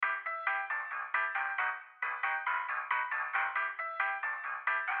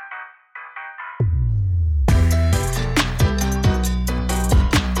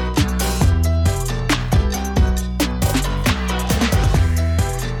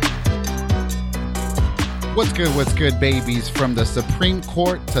What's good, babies? From the Supreme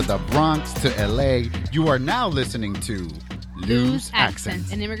Court to the Bronx to LA, you are now listening to Loose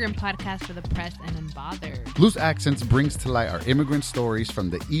Accents, an immigrant podcast for the press and unbothered. Loose Accents brings to light our immigrant stories from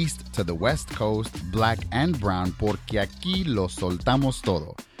the East to the West Coast, black and brown, porque aquí lo soltamos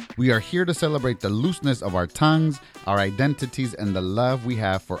todo. We are here to celebrate the looseness of our tongues, our identities, and the love we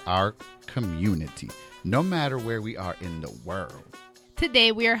have for our community, no matter where we are in the world.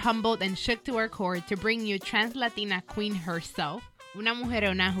 Today, we are humbled and shook to our core to bring you translatina queen herself, una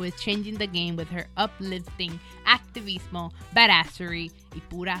mujerona who is changing the game with her uplifting activismo, badassery y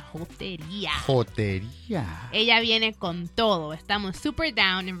pura jotería. Jotería. Ella viene con todo. Estamos super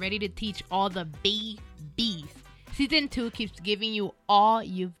down and ready to teach all the babies. Season 2 keeps giving you all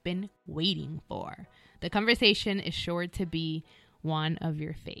you've been waiting for. The conversation is sure to be one of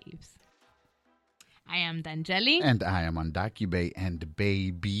your faves. I am D'Angeli. And I am Ondakube. And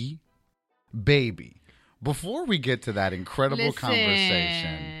baby, before we get to that incredible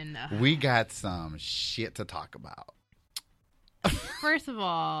conversation, we got some shit to talk about. First of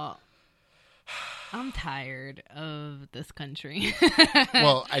all, I'm tired of this country.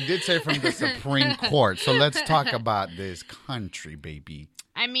 Well, I did say from the Supreme Court, so let's talk about this country, baby.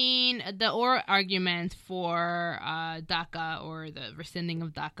 I mean, the oral arguments for DACA or the rescinding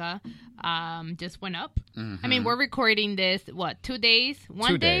of DACA just went up. Mm-hmm. I mean, we're recording this, 2 days?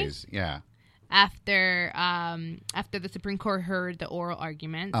 2 days, yeah. After the Supreme Court heard the oral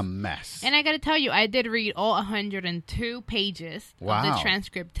arguments. A mess. And I got to tell you, I did read all 102 pages of the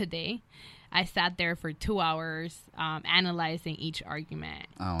transcript today. I sat there for 2 hours analyzing each argument.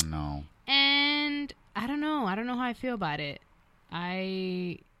 Oh, no. And I don't know. I don't know how I feel about it.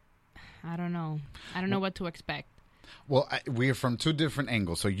 I don't know. I don't know what to expect. Well, we're from two different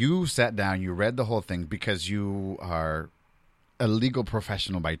angles. So you sat down, you read the whole thing because you are a legal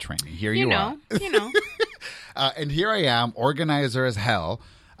professional by training. Here you are. You know. And here I am, organizer as hell,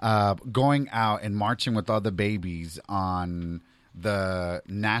 going out and marching with all the babies on the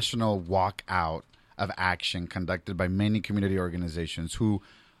national walkout of action conducted by many community organizations who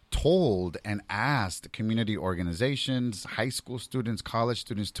told and asked community organizations, high school students, college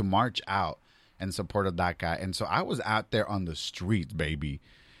students to march out in support of DACA. And so I was out there on the streets, baby.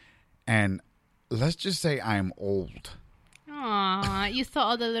 And let's just say I'm old. Aw, you saw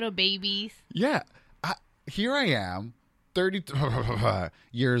all the little babies. Yeah. Here I am, 30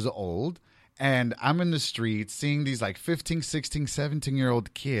 years old, and I'm in the streets seeing these like 15, 16,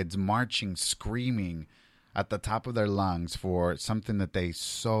 17-year-old kids marching, screaming at the top of their lungs for something that they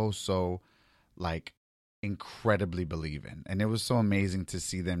so like incredibly believe in. And it was so amazing to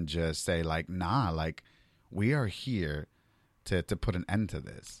see them just say like, nah, like we are here to put an end to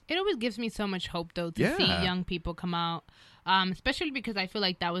this. It always gives me so much hope though to see young people come out, especially because I feel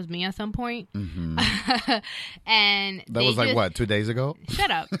like that was me at some point. Mm-hmm. And that was like what, 2 days ago? Shut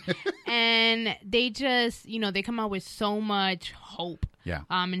up. And they just, they come out with so much hope. Yeah.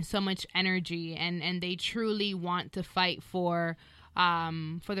 And so much energy, and they truly want to fight for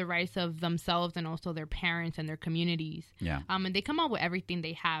the rights of themselves and also their parents and their communities. Yeah. And they come out with everything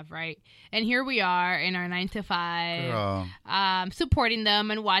they have, right? And here we are in our 9 to 5, supporting them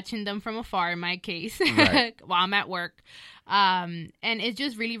and watching them from afar. In my case, right. While I'm at work, and it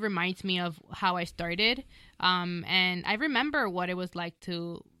just really reminds me of how I started. And I remember what it was like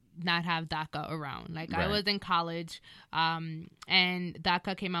to not have DACA around. Like right. I was in college, and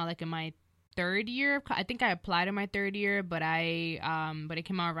DACA came out like in my third year. I think I applied in my third year, but it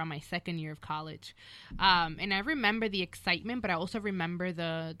came out around my second year of college. And I remember the excitement, but I also remember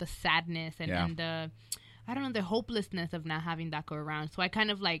the sadness and the, I don't know, the hopelessness of not having DACA around. So I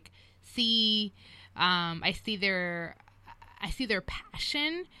kind of like I see their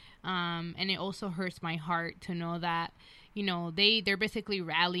passion, and it also hurts my heart to know that, they're basically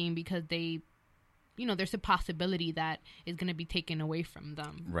rallying because there's a possibility that is going to be taken away from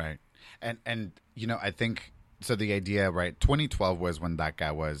them. Right. And I think, so the idea, right, 2012 was when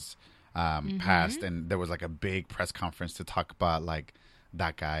DACA was passed, and there was like a big press conference to talk about like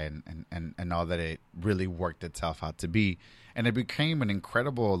DACA and all that it really worked itself out to be. And it became an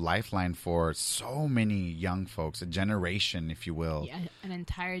incredible lifeline for so many young folks, a generation, if you will. Yeah, an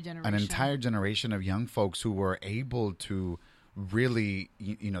entire generation. An entire generation of young folks who were able to really,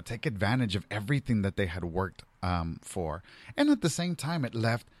 take advantage of everything that they had worked for. And at the same time, it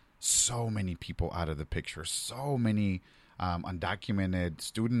left so many people out of the picture. So many undocumented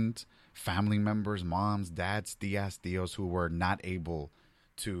students, family members, moms, dads, tias, tios who were not able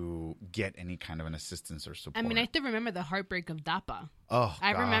to get any kind of an assistance or support. I mean, I still remember the heartbreak of DAPA. Oh,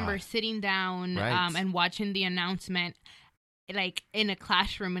 I remember sitting down and watching the announcement like in a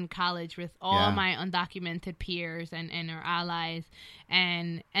classroom in college with all my undocumented peers and our allies,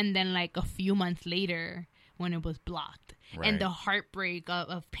 and then like a few months later when it was blocked. Right. And the heartbreak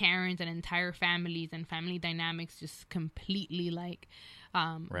of parents and entire families and family dynamics just completely like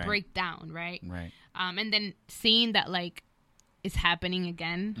break down, right? And then seeing that like it's happening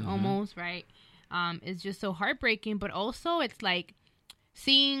again almost, right? It's just so heartbreaking, but also it's like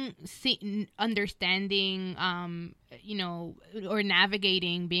seeing understanding, you know, or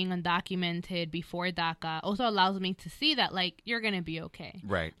navigating being undocumented before DACA also allows me to see that like you're gonna be okay,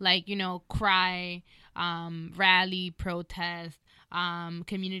 right? Like, you know, cry, rally, protest,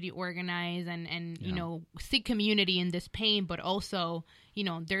 community organize, and you know, seek community in this pain, but also, you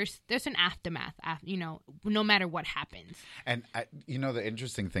know, there's an aftermath, you know, no matter what happens. And you know, the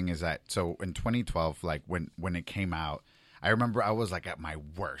interesting thing is that so in 2012, like when it came out, I remember I was like at my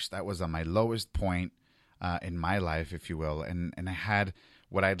worst. That was on my lowest point in my life, if you will. And I had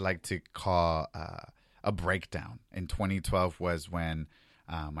what I'd like to call a breakdown. In 2012 was when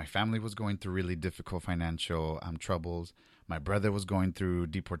my family was going through really difficult financial troubles. My brother was going through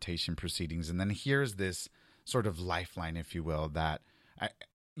deportation proceedings. And then here's this sort of lifeline, if you will, that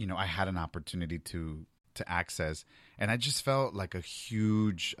I had an opportunity to access. And I just felt like a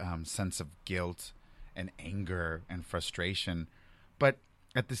huge sense of guilt and anger and frustration. But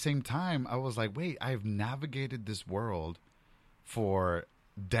at the same time, I was like, wait, I've navigated this world for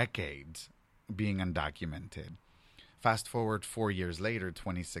decades being undocumented. Fast forward 4 years later,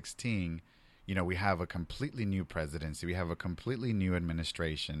 2016, you know, we have a completely new presidency. We have a completely new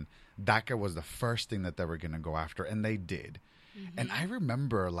administration. DACA was the first thing that they were going to go after, and they did. Mm-hmm. And I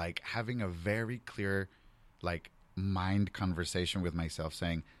remember like having a very clear, like, mind conversation with myself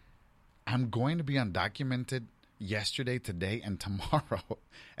saying, I'm going to be undocumented yesterday, today, and tomorrow.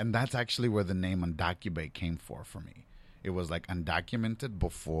 And that's actually where the name Undocubate came for me. It was like undocumented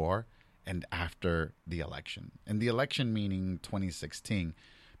before and after the election. And the election meaning 2016.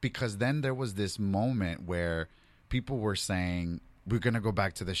 Because then there was this moment where people were saying, we're going to go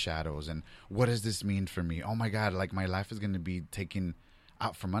back to the shadows. And what does this mean for me? Oh, my God, like my life is going to be taken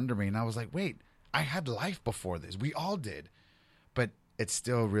out from under me. And I was like, wait, I had life before this. We all did. But it's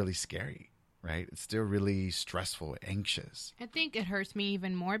still really scary, right? It's still really stressful, anxious. I think it hurts me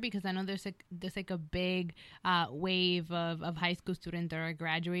even more because I know there's a big wave of high school students that are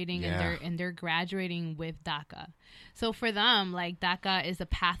graduating, and they're graduating with DACA. So for them, like, DACA is a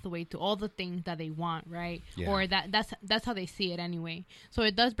pathway to all the things that they want, right? Yeah. Or that's how they see it anyway. So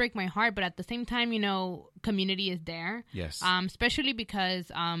it does break my heart, but at the same time, you know, community is there. Yes. Especially because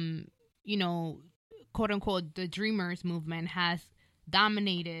you know, quote unquote, the Dreamers movement has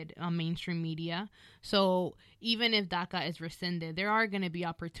dominated mainstream media. So even if DACA is rescinded, there are going to be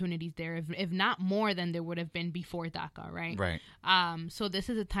opportunities there, if not more than there would have been before DACA, right? Right. So this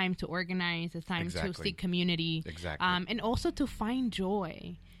is a time to organize, a time to seek community. Exactly. And also to find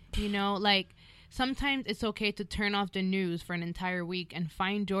joy. You know, like, sometimes it's okay to turn off the news for an entire week and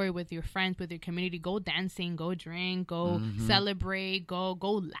find joy with your friends, with your community. Go dancing, go drink, go celebrate, go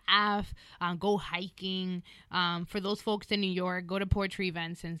laugh, go hiking. For those folks in New York, go to poetry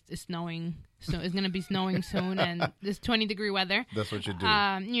events since it's snowing. So it's going to be snowing soon, and this 20-degree weather. That's what you do.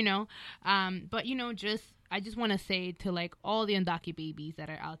 You know, but, you know, I just want to say to, like, all the undocumented babies that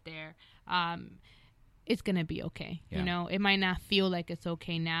are out there, it's going to be okay. Yeah. You know, it might not feel like it's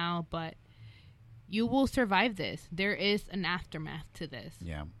okay now, but you will survive this. There is an aftermath to this.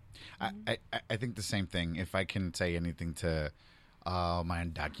 Yeah. I think the same thing. If I can say anything to my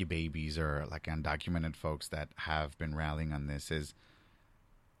undocumented babies or like undocumented folks that have been rallying on this is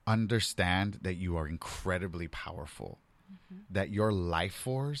understand that you are incredibly powerful, that your life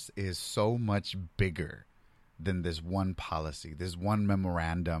force is so much bigger than this one policy, this one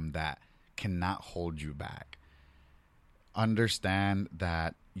memorandum that cannot hold you back. Understand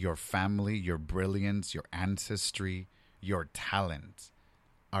that your family, your brilliance, your ancestry, your talent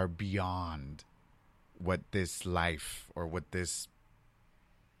are beyond what this life or what this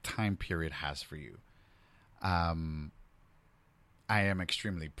time period has for you. I am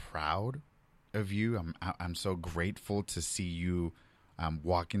extremely proud of you. I'm so grateful to see you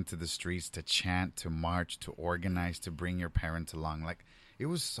walk into the streets, to chant, to march, to organize, to bring your parents along. Like, it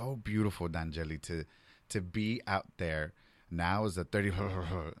was so beautiful, D'Angeli, to be out there now as a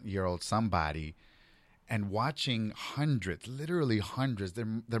 30-year-old somebody and watching hundreds, literally hundreds.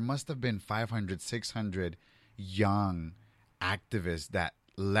 There must have been 500, 600 young activists that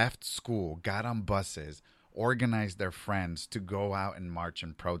left school, got on buses, organized their friends to go out and march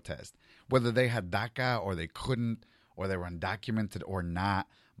and protest. Whether they had DACA or they couldn't, or they were undocumented or not,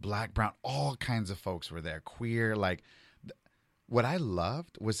 black, brown, all kinds of folks were there, queer, like what I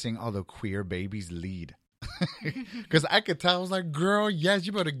loved was seeing all the queer babies lead. Because I could tell, I was like, girl, yes,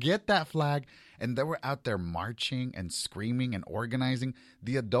 you better get that flag. And they were out there marching and screaming and organizing.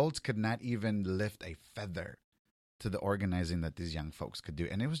 The adults could not even lift a feather to the organizing that these young folks could do.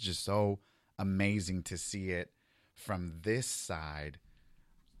 And it was just so amazing to see it from this side,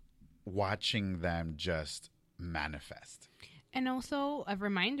 watching them just manifest. And also a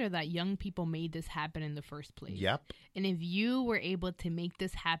reminder that young people made this happen in the first place. Yep. And if you were able to make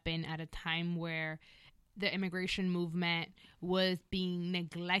this happen at a time where the immigration movement was being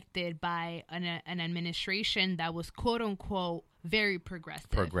neglected by an administration that was, quote unquote, very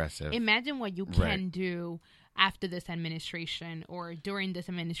progressive. Imagine what you can do after this administration or during this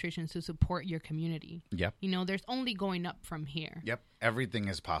administration to support your community. Yep. You know, there's only going up from here. Yep. Everything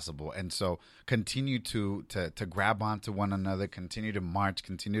is possible. And so continue to grab onto one another, continue to march,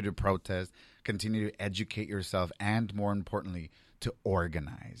 continue to protest, continue to educate yourself, and more importantly, to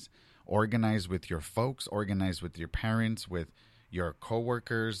organize. Organize with your folks, organize with your parents, with your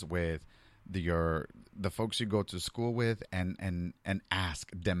coworkers, with the folks you go to school with, and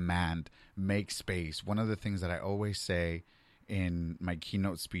ask, demand, make space. One of the things that I always say in my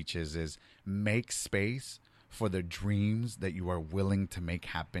keynote speeches is make space for the dreams that you are willing to make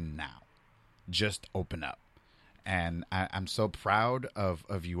happen now. Just open up. And I'm so proud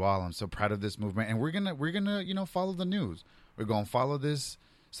of you all. I'm so proud of this movement. And we're gonna follow the news. We're gonna follow this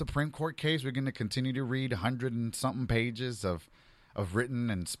Supreme Court case. We're gonna continue to read 100 and something pages of written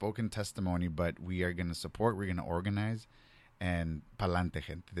and spoken testimony, but we are going to support, we're going to organize, and pa'lante,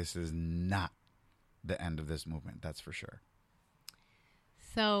 gente. This is not the end of this movement, that's for sure.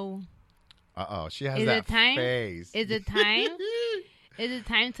 So, she has that face. Is it time? Is it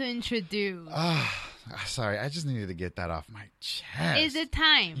time to introduce? Sorry, I just needed to get that off my chest. Is it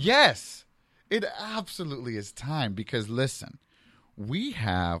time? Yes, it absolutely is time, because listen, we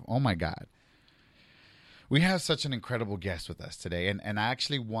have, oh my God, we have such an incredible guest with us today, and I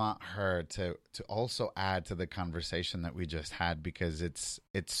actually want her to also add to the conversation that we just had, because it's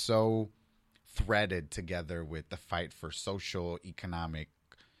so threaded together with the fight for social, economic,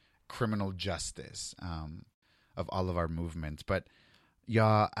 criminal justice of all of our movements. But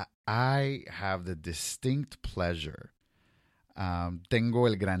y'all, I have the distinct pleasure, tengo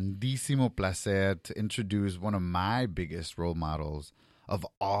el grandísimo placer to introduce one of my biggest role models of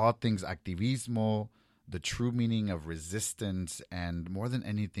all things activismo, the true meaning of resistance, and more than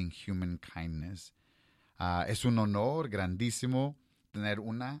anything, human kindness. Es un honor grandísimo tener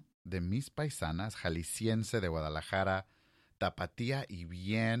una de mis paisanas, jalisciense de Guadalajara, tapatía y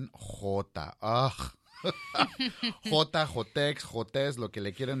bien jota. Jota, jotex, jotes, lo que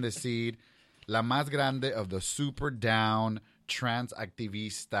le quieren decir. La más grande of the super down trans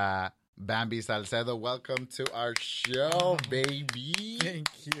activista, Bamby Salcedo. Welcome to our show, baby. Thank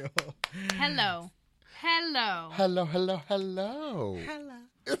you. Hello. Hello.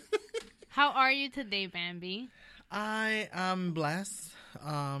 How are you today, Bamby? I am blessed.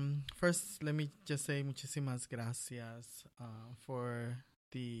 First, let me just say muchísimas gracias for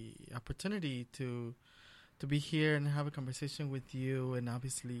the opportunity to be here and have a conversation with you. And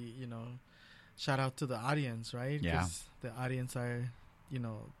obviously, shout out to the audience, right? Yeah. 'Cause the audience are,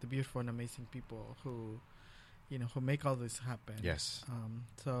 the beautiful and amazing people who make all this happen. Yes.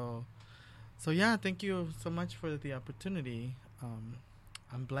 So yeah, thank you so much for the opportunity.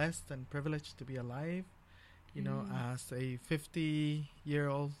 I'm blessed and privileged to be alive, as a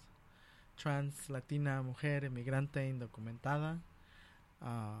 50-year-old trans Latina mujer emigrante indocumentada.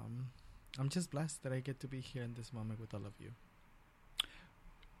 I'm just blessed that I get to be here in this moment with all of you.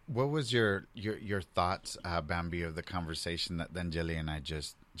 What was your thoughts, Bamby, of the conversation that Jelly and I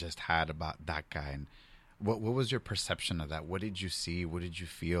just had about DACA, and what was your perception of that? What did you see? What did you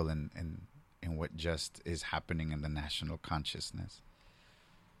feel? And what just is happening in the national consciousness?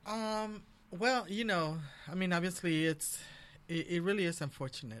 Well, obviously it really is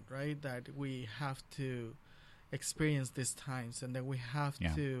unfortunate, right? That we have to experience these times, and that we have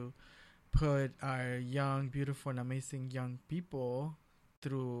to put our young, beautiful, and amazing young people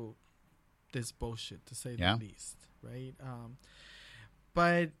through this bullshit, to say the least, right?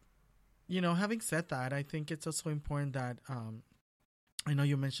 But, having said that, I think it's also important that, I know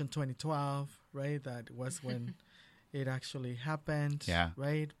you mentioned 2012, right? That was when it actually happened,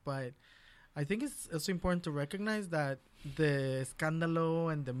 right? But I think it's also important to recognize that the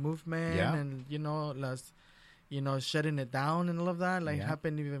escándalo and the movement and, shutting it down and all of that,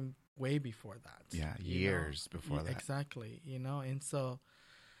 happened even way before that. Yeah, years before that. Exactly, and so,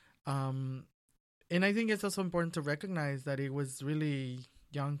 and I think it's also important to recognize that it was really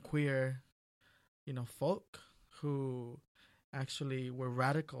young queer, folk who actually were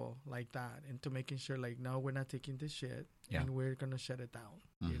radical like that into making sure like, no, we're not taking this shit and we're going to shut it down,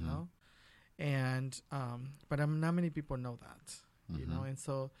 you know? And, but not many people know that, you know? And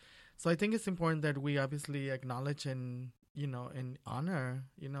so I think it's important that we obviously acknowledge and, you know, and honor,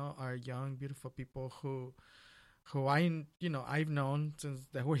 you know, our young, beautiful people who I've known since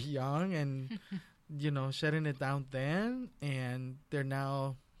they were young and, you know, shutting it down then. And they're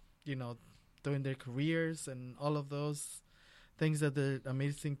now, you know, doing their careers and all of those things the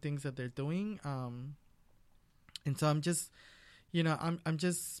amazing things that they're doing. And so I'm just, you know, I'm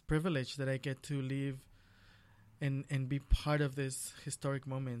just privileged that I get to live and be part of this historic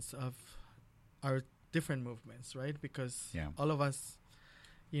moments of our different movements, right? Because all of us,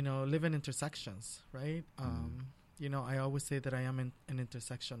 you know, live in intersections, right? You know, I always say that I am in an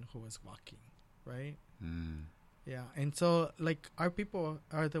intersection who is walking, right? Yeah. And so, like, our people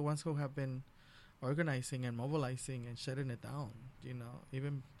are the ones who have been organizing and mobilizing and shutting it down, you know,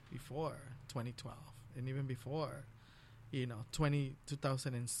 even before 2012 and even before, you know,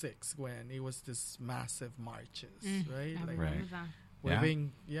 2006 when it was this massive marches, right? I like, remember that. We've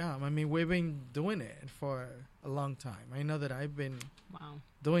been doing it for a long time. I know that I've been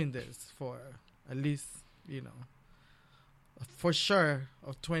doing this for at least, you know, for sure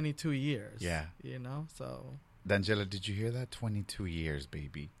of 22 years. Yeah. You know, so. D'Angela, did you hear that? 22 years,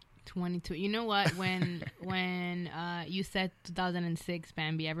 baby. 22. You know what? When you said 2006,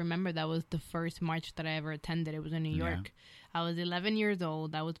 Bambi, I remember that was the first march that I ever attended. It was in New York. I was 11 years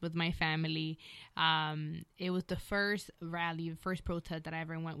old. I was with my family. It was the first rally, first protest that I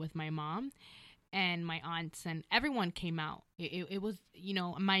ever went with my mom and my aunts, and everyone came out. It was, you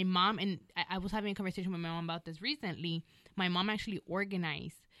know, my mom, and I was having a conversation with my mom about this recently. My mom actually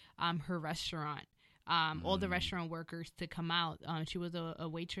organized her restaurant. All the restaurant workers to come out. She was a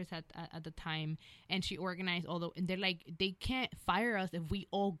waitress at the time, and she organized and they're like, they can't fire us if we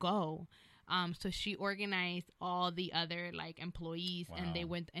all go. So she organized all the other like employees, and they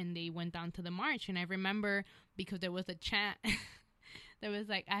went down to the march. And I remember because there was a chant. There was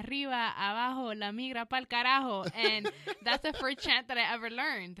like, arriba, abajo, la migra pa'l carajo. And that's the first chant that I ever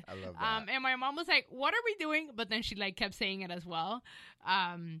learned. I love that. And my mom was like, what are we doing? But then she like kept saying it as well.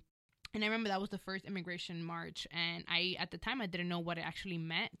 And I remember that was the first immigration march. And at the time, I didn't know what it actually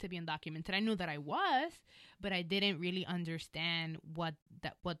meant to be undocumented. I knew that I was, but I didn't really understand what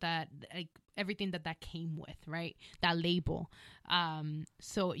that like everything that came with, right? That label.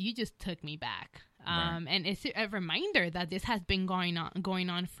 So you just took me back. And it's a reminder that this has been going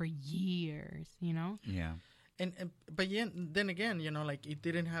on for years, you know? Yeah. But then again, you know, like it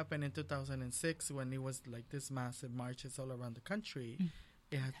didn't happen in 2006 when it was like this massive marches all around the country.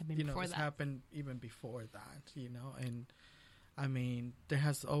 It has, you know, it's happened even before that, you know, and I mean, there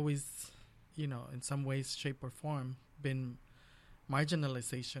has always, you know, in some ways, shape or form, been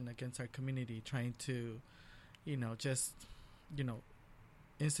marginalization against our community, trying to, you know, just, you know,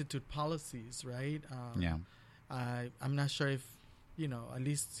 institute policies, right? I'm not sure if, you know, at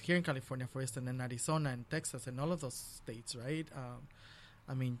least here in California, for instance, and Arizona and Texas and all of those states, right?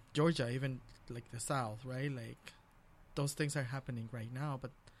 I mean, Georgia, even like the South, right? Like, those things are happening right now,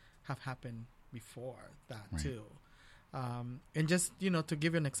 but have happened before that too. And just, you know, to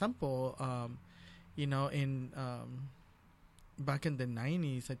give you an example, you know, in back in the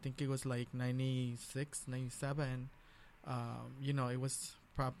 90s, I think it was like 96, 97, you know, it was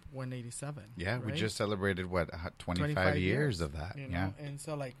Prop 187. Yeah, right? we just celebrated, 25 years of that. You know? And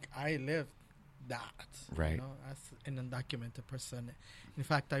so, like, I lived that, right? You know, as an undocumented person. In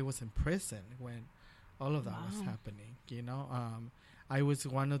fact, I was in prison when all of that was happening, you know. I was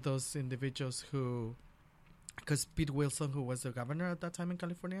one of those individuals who, because Pete Wilson, who was the governor at that time in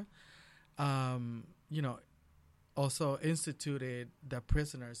California, you know, also instituted that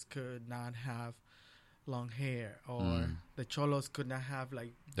prisoners could not have long hair, or the cholos could not have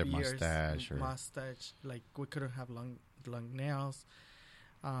like their beards, mustache, like we couldn't have long nails.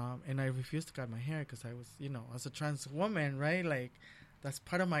 And I refused to cut my hair because I was, you know, as a trans woman, right, like, that's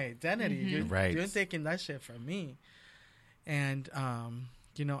part of my identity. You're taking that shit from me. And,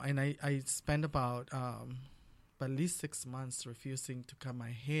 you know, and I spent about at least 6 months refusing to cut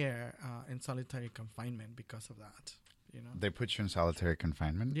my hair in solitary confinement because of that, you know. They put you in solitary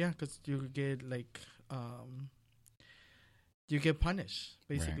confinement? Yeah, because you get, like, you get punished,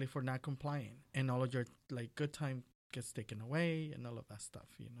 basically, for not complying. And all of your, like, good time gets taken away and all of that stuff,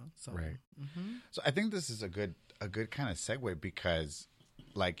 you know. So, So I think this is a good kind of segue, because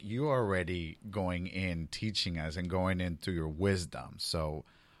like you already going in teaching us and going into your wisdom. So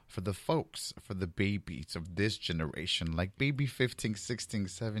for the folks, for the babies of this generation, like baby 15, 16,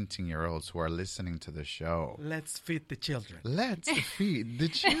 17-year-olds who are listening to the show. Let's feed the children. Let's feed the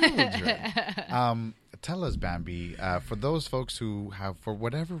children. Tell us, Bamby, for those folks who have, for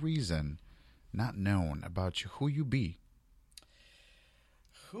whatever reason, not known about you, who you be.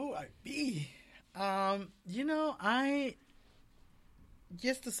 Who I be?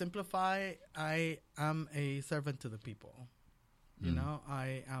 Just to simplify, I am a servant to the people. You know,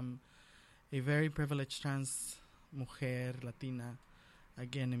 I am a very privileged trans mujer Latina,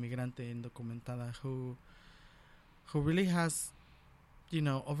 again, inmigrante indocumentada, who really has,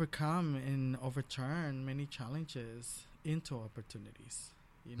 overcome and overturned many challenges into opportunities.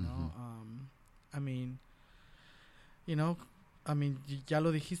 Ya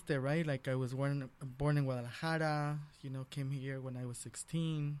lo dijiste, right? Like I was born in Guadalajara, came here when I was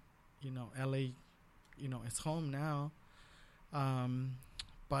 16, LA, is home now.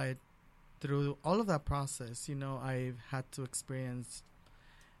 But through all of that process, I've had to experience,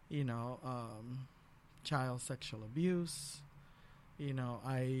 child sexual abuse.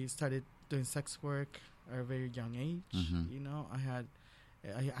 I started doing sex work at a very young age.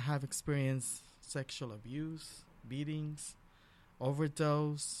 I have experienced sexual abuse, beatings,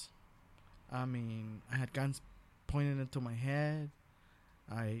 overdose. I had guns pointed into my head.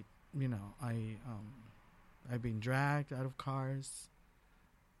 I've been dragged out of cars,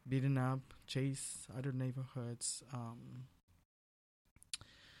 beaten up, chased out of neighborhoods.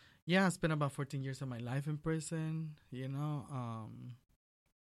 I spent about 14 years of my life in prison,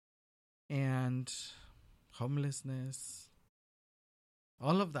 and homelessness,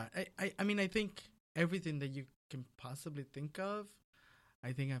 all of that. I think everything that you can possibly think of,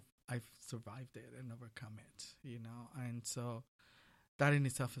 I think I've survived it and overcome it, and so that in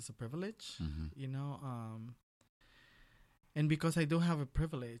itself is a privilege, and because I do have a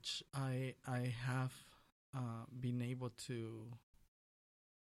privilege, I have been able to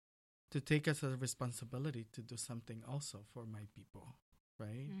take as a responsibility to do something also for my people,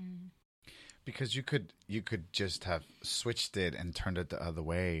 right? Because you could just have switched it and turned it the other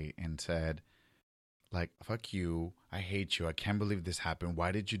way and said, like, fuck you, I hate you, I can't believe this happened,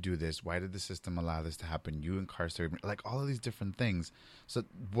 why did you do this, why did the system allow this to happen, you incarcerated me, like all of these different things. So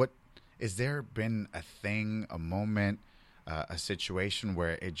is there been a thing, a moment, a situation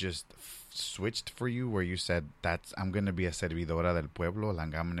where it just switched for you, where you said, I'm going to be a servidora del pueblo,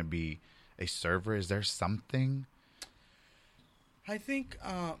 like I'm going to be a server? Is there something? I think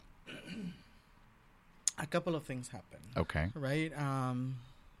a couple of things happened. Okay. Right?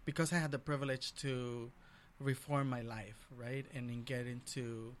 Because I had the privilege to reform my life, right? And then get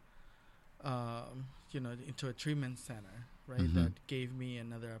into, into a treatment center, right? That gave me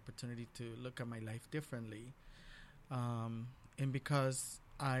another opportunity to look at my life differently. And because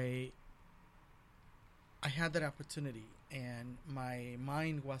I had that opportunity and my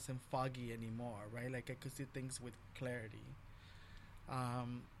mind wasn't foggy anymore, right? Like I could see things with clarity.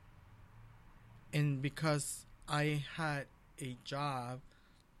 And because I had a job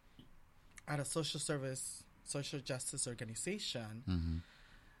at a social justice organization,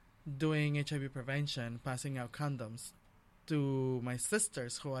 doing HIV prevention, passing out condoms to my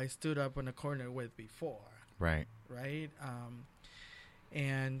sisters who I stood up on a corner with before. Right.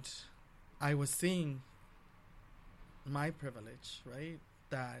 And I was seeing my privilege, right?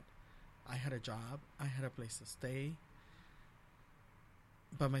 That I had a job, I had a place to stay,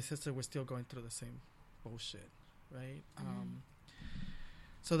 but my sister was still going through the same bullshit, right?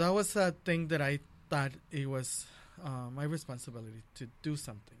 So that was a thing that I thought it was my responsibility to do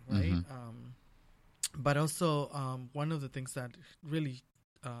something, right? But also one of the things that really,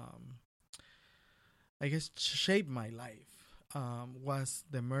 I guess, shaped my life was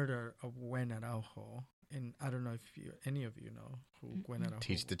the murder of Gwen Araujo. And I don't know if any of you know who Gwen Araujo was.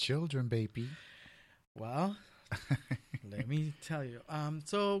 Teach the children, baby. Well, let me tell you.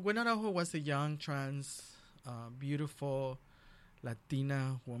 So Gwen Araujo was a young, trans, beautiful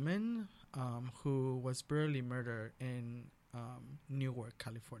Latina woman who was brutally murdered in Newark,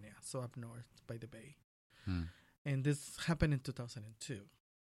 California, so up north by the Bay. And this happened in 2002.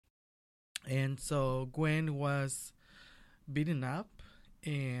 And so Gwen was beaten up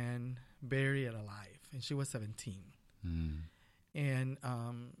and buried alive, and she was 17. And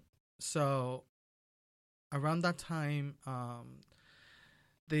so around that time,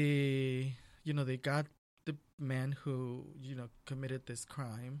 they got the man who committed this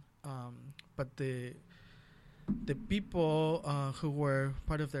crime, but the people who were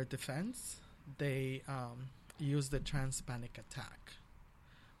part of their defense, they used the trans panic attack,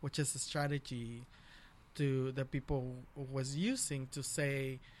 which is a strategy that people was using to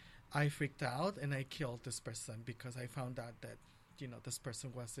say I freaked out and I killed this person because I found out that, this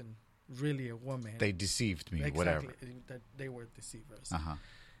person wasn't really a woman. They deceived me, exactly, whatever. That they were deceivers. Uh-huh.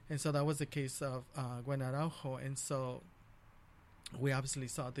 And so that was the case of Gwen Araujo. And so we obviously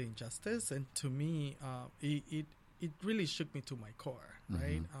saw the injustice. And to me, it really shook me to my core,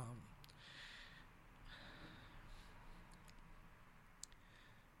 right?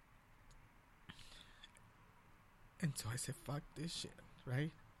 And so I said, fuck this shit, right?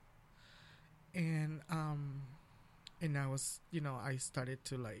 And I was, I started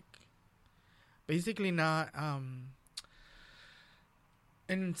to like, basically not,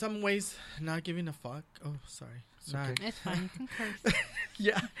 in some ways, not giving a fuck. Oh, sorry. It's fine. You can curse.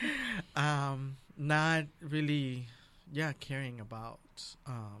 Yeah. Not really, caring about,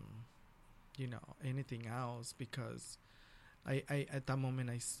 anything else, because I at that moment,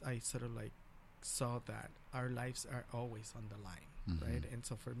 I sort of like saw that our lives are always on the line, right? And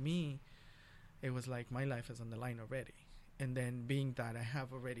so for me, it was like my life is on the line already. And then being that I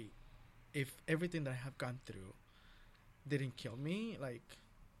have already, if everything that I have gone through didn't kill me, like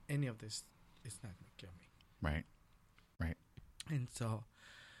any of this is not going to kill me. Right. And so,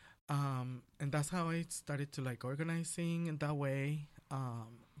 and that's how I started to like organizing in that way.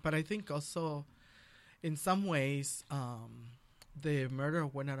 But I think also in some ways, the murder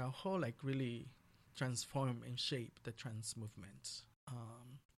of Gwen Araujo like really transformed and shaped the trans movement.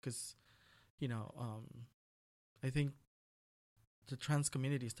 Because, I think the trans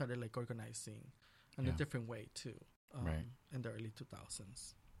community started like organizing in a different way too, in the early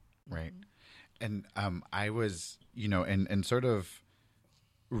 2000s. Right. And I was, and sort of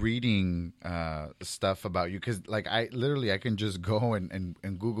reading stuff about you, because like I can just go and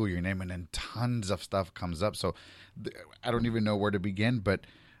Google your name and then tons of stuff comes up. So I don't even know where to begin. But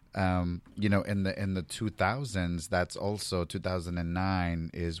in the 2000s, that's also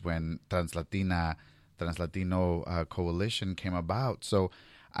 2009 is when Translatino coalition came about. So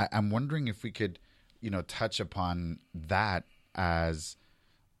I'm wondering if we could, touch upon that as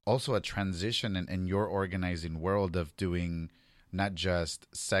also a transition in your organizing world of doing not just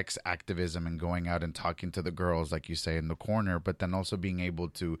sex activism and going out and talking to the girls, like you say, in the corner, but then also being able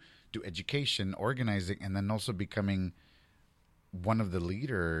to do education, organizing, and then also becoming one of the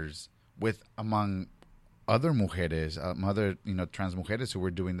leaders with among other mujeres, other trans mujeres who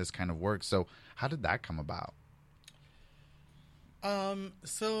were doing this kind of work. So how did that come about?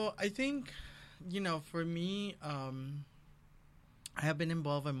 So I think, for me, I have been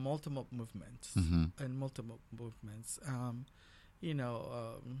involved in multiple movements, in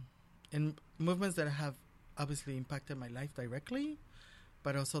movements that have obviously impacted my life directly,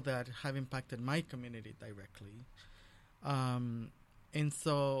 but also that have impacted my community directly. And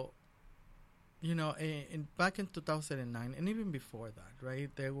so, back in 2009, and even before that, right,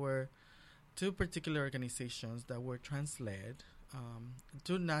 there were two particular organizations that were trans-led,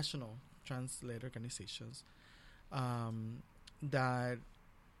 two national trans-led organizations, that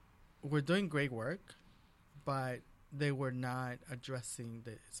were doing great work, but they were not addressing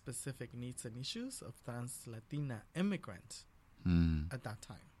the specific needs and issues of trans Latina immigrants at that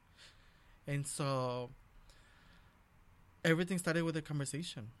time. And so everything started with a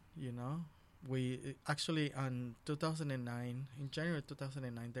conversation, We actually, in January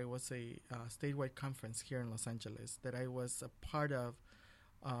 2009, there was a statewide conference here in Los Angeles that I was a part of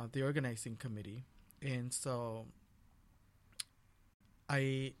the organizing committee. And so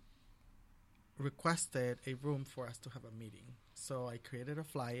I requested a room for us to have a meeting. So I created a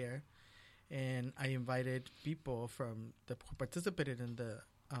flyer, and I invited people who participated in the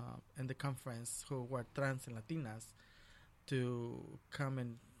conference who were trans and Latinas to come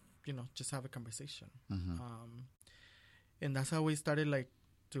and just have a conversation. And that's how we started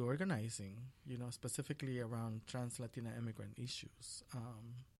to organizing, specifically around trans Latina immigrant issues.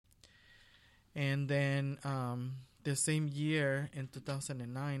 And then the same year, in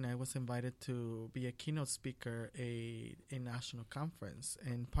 2009, I was invited to be a keynote speaker at a national conference.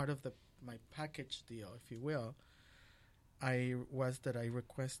 And part of my package deal, if you will, I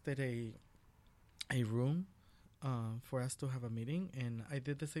requested a room for us to have a meeting. And I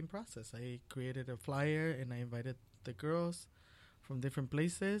did the same process. I created a flyer, and I invited the girls from different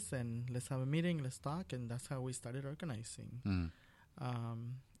places, and let's have a meeting, let's talk. And that's how we started organizing.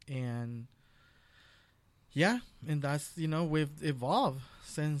 And yeah, and that's, we've evolved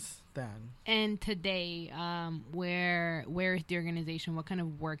since then. And today, where is the organization? What kind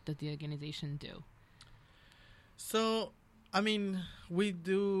of work does the organization do? So, we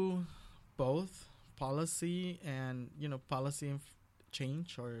do both policy and, policy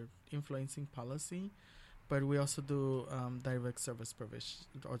change or influencing policy. but we also do direct service provision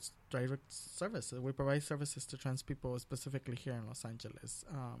or direct services. We provide services to trans people, specifically here in Los Angeles.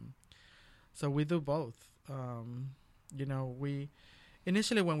 So we do both. We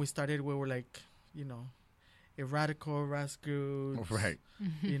initially, when we started, we were like, radical rascals. Right.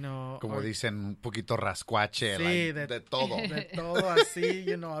 Como dicen, un poquito rascuache. Sí, de todo. De todo así,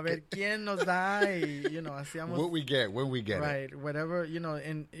 a ver quién nos da y, hacíamos. What we get, when we get right, whatever, y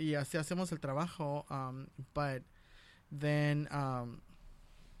así hacemos el trabajo. But then,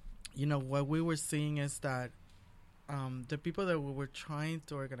 what we were seeing is that the people that we were trying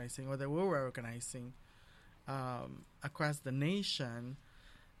to organizing or that we were organizing across the nation,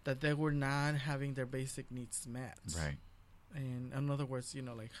 that they were not having their basic needs met. Right. And in other words,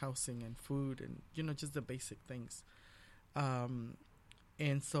 like housing and food and, just the basic things.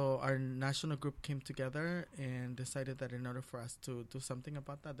 And so our national group came together and decided that in order for us to do something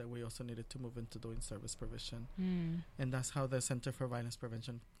about that we also needed to move into doing service provision. And that's how the Center for Violence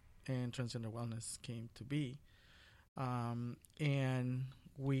Prevention and Transgender Wellness came to be. And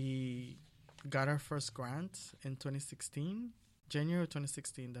we got our first grant in 2016. January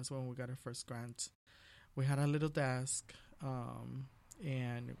 2016, that's when we got our first grant. We had a little desk,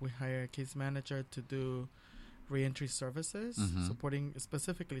 and we hired a case manager to do reentry services, supporting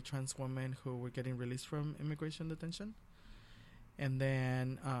specifically trans women who were getting released from immigration detention. And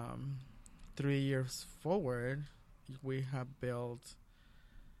then 3 years forward, we have built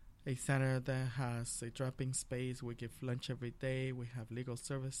a center that has a drop-in space. We give lunch every day. We have legal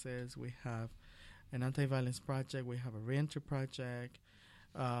services. We have an anti-violence project. We have a reentry project.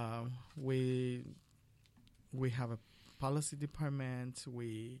 We have a policy department.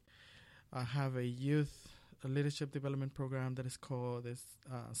 We have a youth leadership development program that is called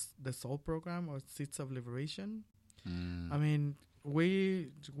the Soul Program or Seeds of Liberation. I mean,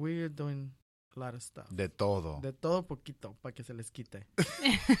 we're doing a lot of stuff. De todo. De todo poquito, para que se les quite.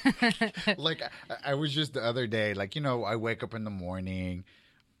 Like, I was just the other day, like, I wake up in the morning,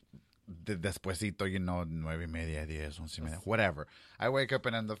 despuesito, 9:30, 10, 11:30, whatever. I wake up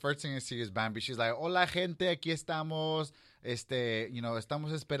and then the first thing I see is Bamby. She's like, hola gente, aquí estamos,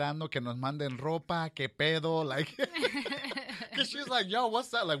 estamos esperando que nos manden ropa, que pedo, like, because she's like, yo,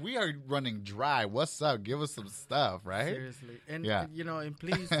 what's up? Like, we are running dry. What's up? Give us some stuff, right? Seriously. And, and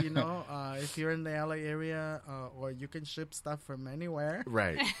please, if you're in the LA area, or you can ship stuff from anywhere.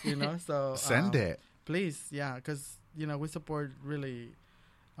 Right. So. Send it. Please, yeah, because, we support really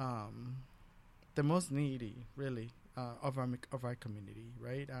the most needy, really, of our community,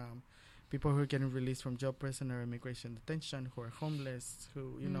 right? People who are getting released from jail, prison, or immigration detention, who are homeless,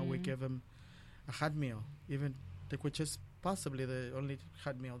 who, we give them a hot meal, even which is possibly the only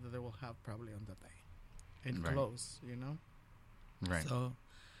hot meal that they will have probably on that day, and clothes, Right. So,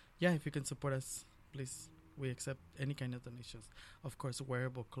 yeah, if you can support us, please. We accept any kind of donations. Of course,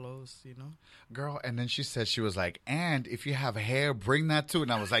 wearable clothes, Girl, and then she said, she was like, and if you have hair, bring that too.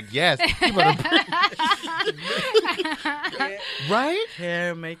 And I was like, yes, you better bring right?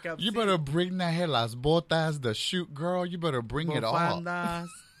 Hair, makeup. You better bring that hair, las botas, the shoot, girl. You better bring it all. Guantes,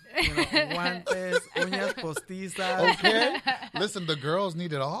 uñas postizas. Okay. Listen, the girls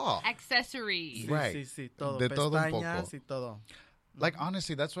need it all. Accessories. Right. Sí, todo. De todo un Pestañas poco. Y todo. Like,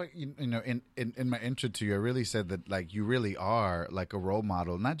 honestly, that's why, in my intro to you, I really said that, like, you really are, like, a role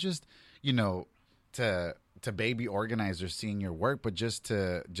model, not just, to baby organizers seeing your work, but just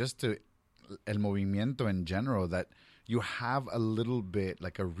to el movimiento in general, that you have a little bit,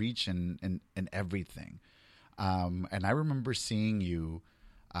 like, a reach in everything. And I remember seeing you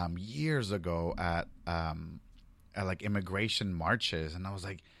years ago at like, immigration marches, and I was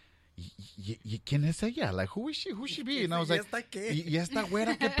like, ¿quién es ella? Like, who is she? Who she be? And I was like, ¿y esta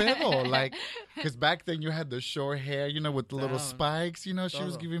güera qué pedo? Like, because back then you had the short hair, with the little spikes, she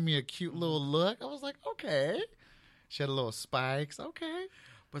was giving me a cute little look. I was like, okay. She had little spikes. Okay.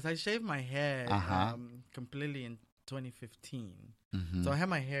 But I shaved my head completely in 2015. So I had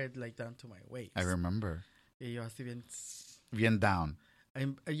my hair, like, down to my waist. I remember. Y yo así bien down.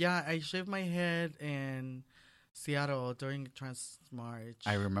 I shaved my head in Seattle during Trans March.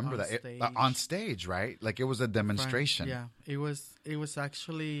 I remember that on stage, right? Like, it was a demonstration. Yeah, it was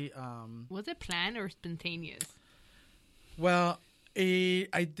actually. Was it planned or spontaneous? Well,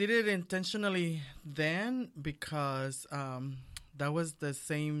 I did it intentionally then because that was the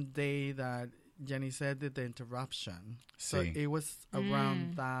same day that Jenny said did the interruption. So it was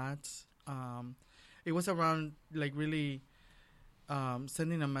around that. It was around, like, really.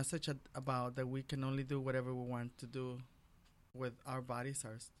 Sending a message about that we can only do whatever we want to do with our bodies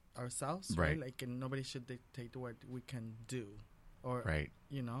ourselves, right? Like, and nobody should dictate what we can do, or right.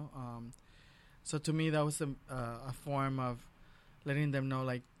 So to me, that was a form of letting them know,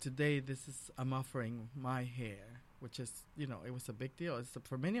 like, today I'm offering my hair, which is, it was a big deal.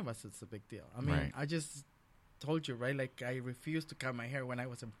 For many of us, it's a big deal. I mean, right. I just told you, right? Like, I refused to cut my hair when I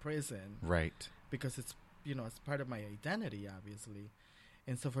was in prison. Right. Because it's, it's part of my identity, obviously.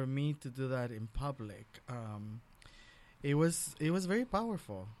 And so for me to do that in public, it was very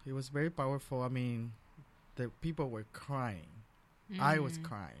powerful. It was very powerful. I mean, the people were crying. I was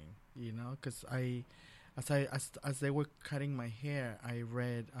crying, because as they were cutting my hair, I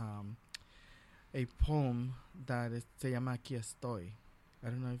read a poem that se llama Aquí Estoy. I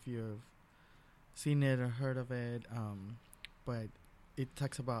don't know if you've seen it or heard of it, but it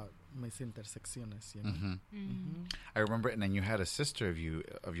talks about mis intersecciones, Mm-hmm. Mm-hmm. I remember it, and then you had a sister of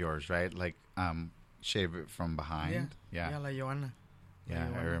yours, right? Like, shave it from behind. Yeah, La Joana. Yeah,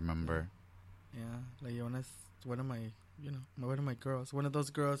 I remember. Yeah, La Joana's one of my, one of my girls. One of those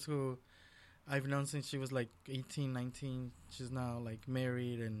girls who I've known since she was like 18, 19. She's now like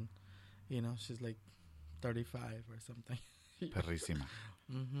married and, she's like 35 or something. Perrísima.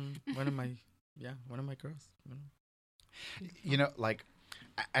 Mm-hmm. One of my girls. Like,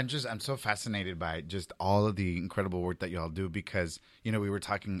 I'm so fascinated by just all of the incredible work that y'all do because, we were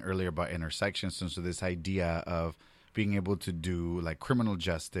talking earlier about intersections. And so this idea of being able to do like criminal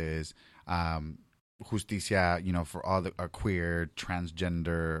justice, justicia, for all our queer,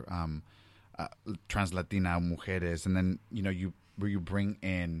 transgender, translatina mujeres. And then, you bring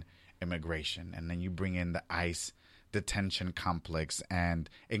in immigration and then you bring in the ICE detention complex and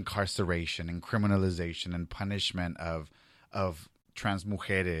incarceration and criminalization and punishment of trans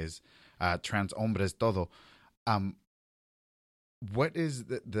mujeres, trans hombres, todo. What is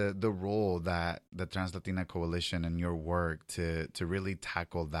the role that the Translatina Coalition and your work to really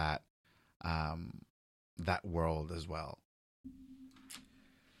tackle that world as well?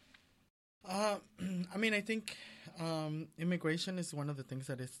 I mean, I think immigration is one of the things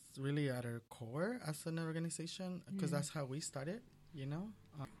that is really at our core as an organization because that's how we started,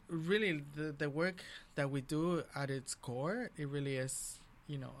 really, the work that we do at its core, it really is,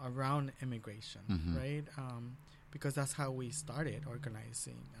 around immigration, right? Because that's how we started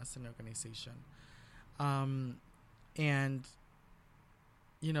organizing as an organization. And,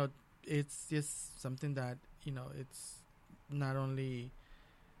 it's just something that, it's not only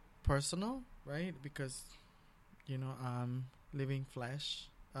personal, right? Because, I'm living flesh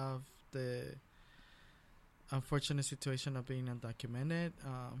of the unfortunate situation of being undocumented,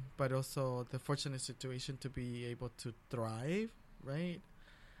 but also the fortunate situation to be able to thrive, right?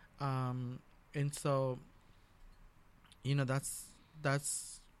 And so, that's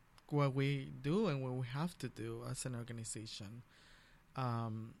what we do and what we have to do as an organization.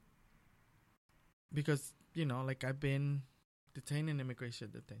 Because, like I've been detained in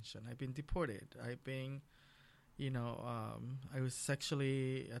immigration detention. I've been deported. I've been, I was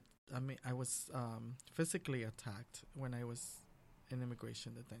I was physically attacked when I was in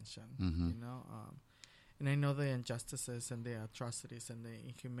immigration detention, and I know the injustices and the atrocities and the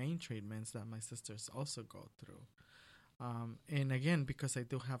inhumane treatments that my sisters also go through. And again, because I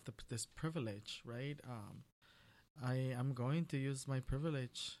do have this privilege, right? I am going to use my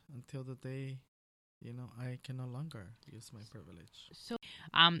privilege until the day, I can no longer use my privilege. So,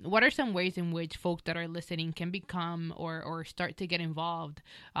 what are some ways in which folks that are listening can become or start to get involved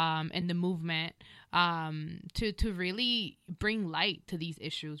in the movement to really bring light to these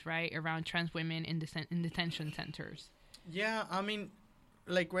issues, right, around trans women in detention centers? Yeah, I mean,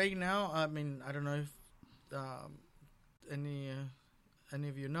 like right now, I mean, I don't know if any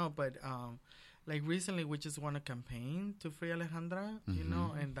of you know, but like recently we just won a campaign to free Alejandra,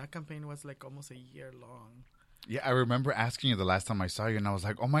 and that campaign was like almost a year long. Yeah, I remember asking you the last time I saw you, and I was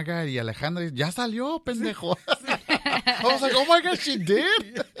like, oh my God, y Alejandra ya salió, pendejo. I was like, oh my God, she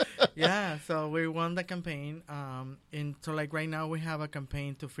did? Yeah, so we won the campaign. And so like right now we have a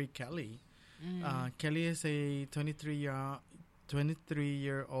campaign to free Kelly. Kelly is a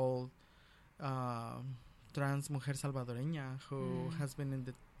 23-year-old trans mujer salvadoreña who has been in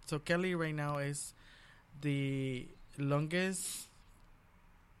the... So Kelly right now is the longest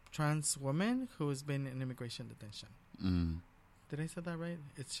trans woman who has been in immigration detention. Did I say that right?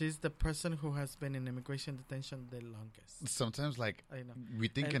 She's the person who has been in immigration detention the longest. Sometimes, like, we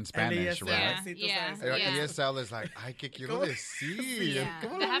think in Spanish, right? Yeah. ESL is like, ay, que quiero decir. Yeah.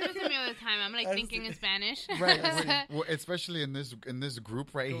 That happens to me all the time. I'm like thinking in Spanish. Right. Well, especially in this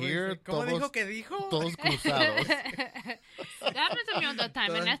group right here. ¿Cómo dijo que dijo? Todos cruzados. That happens to me all the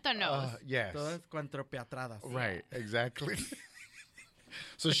time. Ernesto knows. Yes. Todas cuantropiatradas. Right, exactly.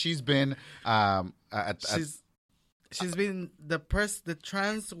 So she's been she's been the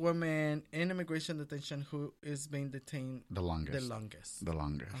trans woman in immigration detention who is being detained the longest.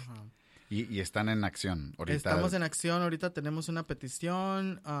 Uh-huh. Y están en acción ahorita. Estamos en acción ahorita. Tenemos una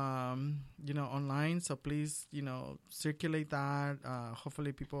petición, online. So please, circulate that.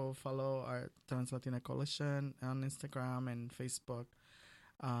 Hopefully people follow our Translatina Coalition on Instagram and Facebook.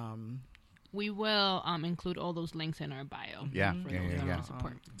 We will include all those links in our bio. Yeah, for those yeah.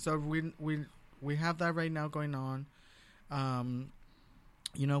 Support. So we have that right now going on.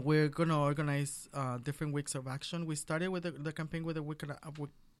 We're going to organize different weeks of action. We started with the campaign with a week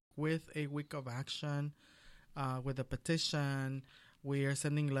of action, with a petition. We are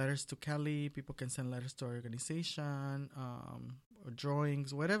sending letters to Kelly. People can send letters to our organization, or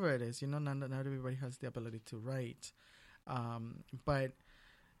drawings, whatever it is. Not everybody has the ability to write, but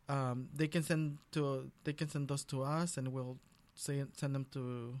they can send those to us, and we'll send them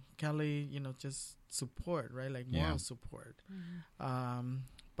to Kelly. Just support, right? Like moral support. Mm-hmm.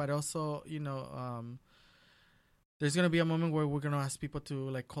 But also, there's going to be a moment where we're going to ask people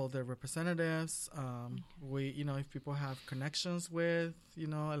to call their representatives. We, if people have connections with,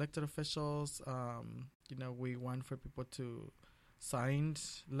 elected officials, we want for people to sign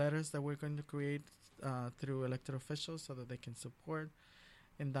letters that we're going to create through elected officials so that they can support.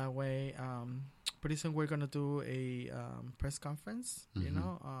 In that way, pretty soon we're going to do a press conference,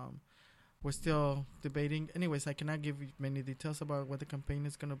 we're still debating. Anyways, I cannot give you many details about what the campaign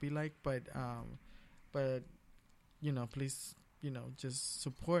is going to be like, but please, just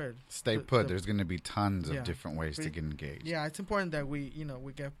support. Stay put. There's going to be tons of different ways to get engaged. Yeah, it's important that we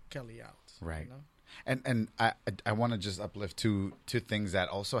get Kelly out. Right. And I want to just uplift two things that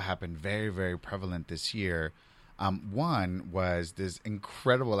also happened very, very prevalent this year. One was this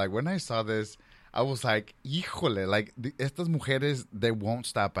incredible, when I saw this, I was like, híjole, estas mujeres, they won't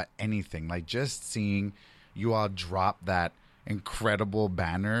stop at anything. Just seeing you all drop that incredible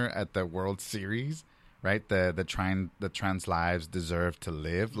banner at the World Series, right? The trans lives deserve to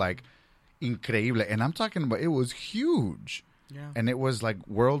live. Increíble. And I'm talking about, it was huge. Yeah. And it was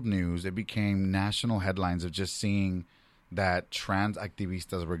world news. It became national headlines of just seeing that trans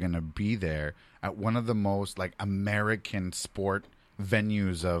activistas were going to be there at one of the most American sport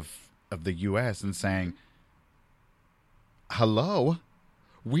venues of the U.S. and saying, hello,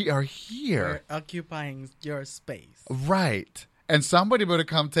 we are here. We're occupying your space. Right. And somebody better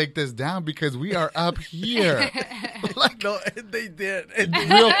come take this down because we are up here. No, they did.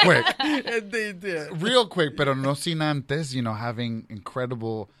 Real quick. And they did. Real quick, pero no sin antes, having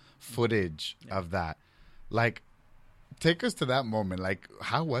incredible footage of that. Take us to that moment.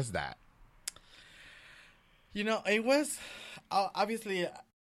 How was that? It was obviously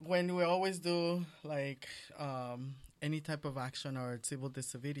when we always do any type of action or civil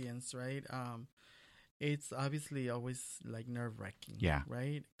disobedience, right? It's obviously always nerve-wracking,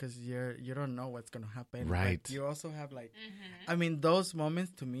 right? Because you don't know what's gonna happen, right? But you also have those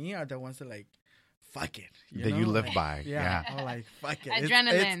moments to me are the ones that fuck it, that you live by, yeah. I'm fuck it,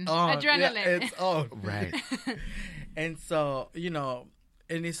 adrenaline, it's on. adrenaline, yeah, it's on, right? And so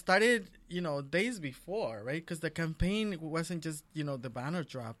and it started days before, right? Because the campaign wasn't just the banner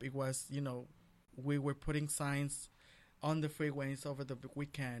drop. It was we were putting signs on the freeways over the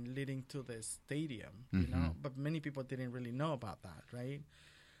weekend leading to the stadium, but many people didn't really know about that, right?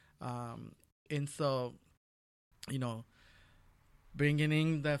 And so, bringing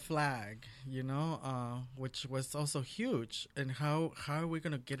in the flag, which was also huge, and how are we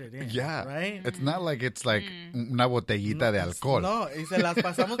going to get it in? Yeah. Right? It's not it's una botellita de alcohol. No, y se las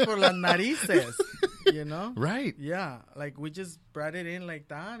pasamos por las narices, Right. Yeah, we just brought it in like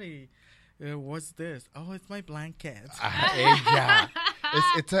that. What's this? Oh, it's my blanket. Yeah.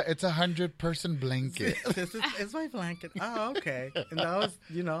 It's 100-person blanket. It's my blanket. Oh, okay. And that was,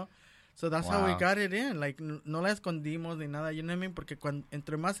 so that's how we got it in. No la escondimos ni nada. You know what I mean? Porque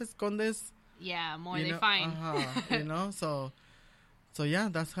entre más escondes, more they find. So yeah,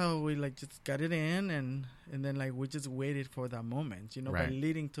 that's how we just got it in, and then we just waited for that moment, right. By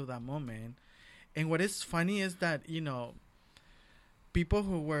leading to that moment. And what is funny is that, people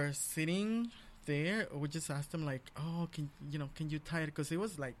who were sitting there, we just asked them oh, can you tie it? Because it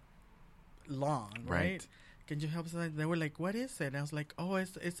was long, right? Can you help us? They were like, what is it? And I was like, oh,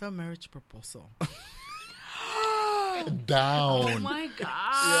 it's a marriage proposal. Down. Oh my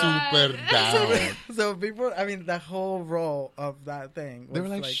God. Super down. So people, the whole row of that thing. They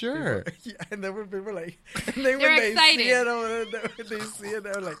were sure. People, and there were people and they were excited. They see it,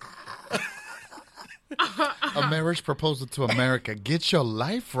 they were like, a marriage proposal to America. Get your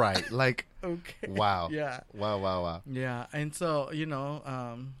life right. Okay. Wow. Yeah. Wow. Yeah. And so,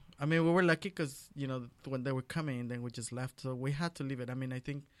 I mean, we were lucky because, when they were coming, then we just left. So we had to leave it. I mean, I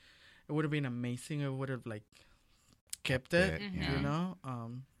think it would have been amazing if we would have, like, kept it,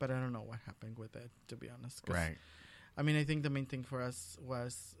 but I don't know what happened with it, to be honest. Right. I mean, I think the main thing for us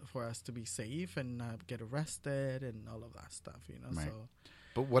was for us to be safe and not get arrested and all of that stuff, Right. So,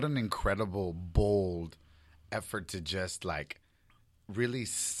 but what an incredible, bold effort to just, like, really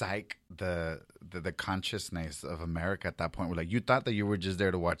psych the consciousness of America at that point. Where, like, you thought that you were just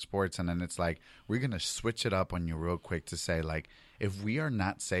there to watch sports, and then it's like, we're going to switch it up on you real quick to say, like, if we are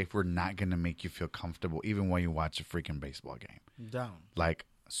not safe, we're not going to make you feel comfortable even when you watch a freaking baseball game. Down. Like,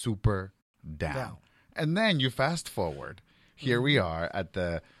 super down. And then you fast forward. Here we are at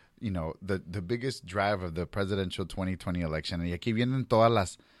the, the biggest drive of the presidential 2020 election. Y aquí vienen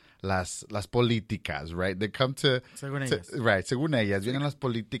todas las políticas, right? They come to... Según ellas. Right, según ellas. Vienen las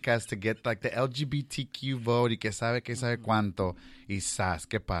políticas to get, like, the LGBTQ vote y que sabe cuánto. Y sas,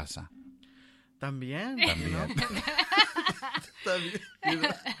 ¿qué pasa? También.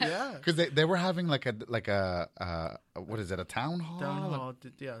 Yeah. Because they were having, like a what is it, a town hall?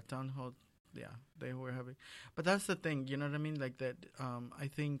 Town hall. Yeah, they were having. But that's the thing, you know what I mean? Like that, I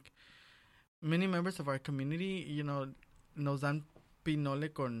think many members of our community, nos dan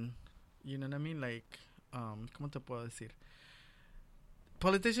pinole con, you know what I mean? Like, ¿cómo te puedo decir?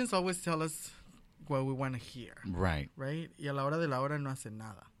 Politicians always tell us what we want to hear. Right. Right? Y a la hora de la hora no hacen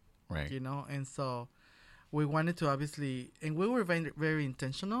nada. Right. And so we wanted to obviously, and we were very, very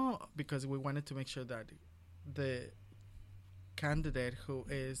intentional because we wanted to make sure that the candidate who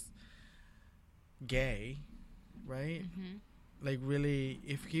is gay, right? Mm-hmm. Like, really,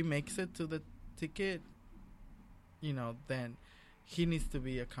 if he makes it to the ticket, then he needs to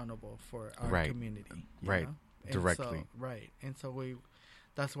be accountable for our community. Right. Directly. And so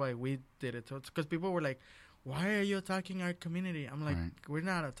that's why we did it. Because people were like, why are you attacking our community? I'm like, we're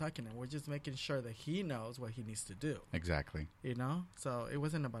not attacking him. We're just making sure that he knows what he needs to do. Exactly. So it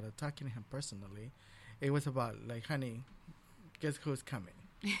wasn't about attacking him personally. It was about, like, honey, guess who's coming?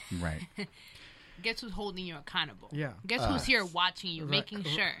 Right. Guess who's holding you accountable? Yeah. Guess who's here watching you, making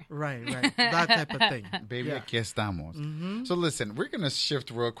sure. Right. That type of thing. Baby, aquí estamos. Mm-hmm. So listen, we're going to shift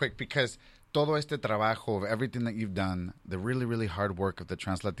real quick because todo este trabajo of everything that you've done, the really, really hard work of the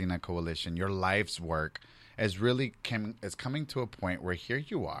Translatina Coalition, your life's work, is coming to a point where here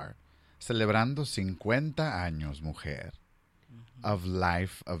you are, celebrando 50 años, mujer, of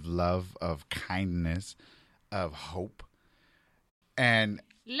life, of love, of kindness, of hope. And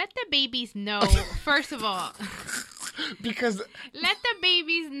let the babies know, first of all. Because let the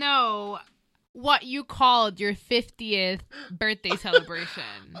babies know what you called your 50th birthday celebration.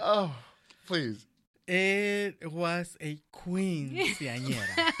 Oh, please. It was a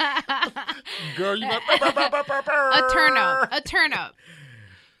quinceañera. Girl, you got a turn up.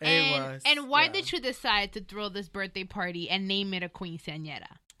 And why did you decide to throw this birthday party and name it a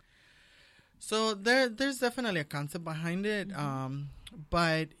quinceañera? So there's definitely a concept behind it.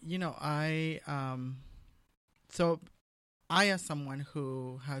 But I as someone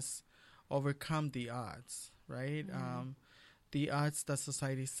who has overcome the odds, right? The odds that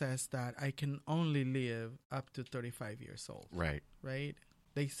society says that I can only live up to 35 years old. Right. Right?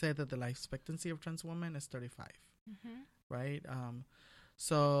 They say that the life expectancy of trans women is 35. Right?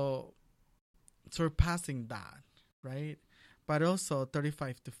 So surpassing that, right? But also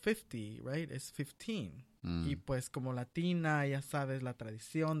 35 to 50, right, is 15. Y pues como latina, ya sabes, la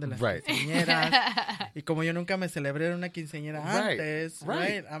tradición de las quinceañeras. Y como yo nunca me celebré una quinceañera antes,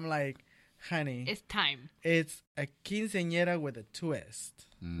 right? I'm like, honey, it's time. It's a quinceañera with a twist,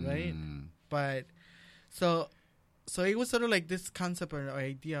 right? But so it was sort of like this concept or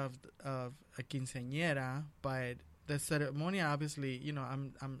idea of a quinceañera, but the ceremony, obviously,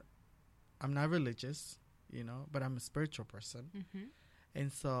 I'm not religious, but I'm a spiritual person,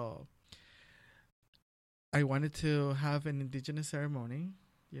 and so I wanted to have an indigenous ceremony,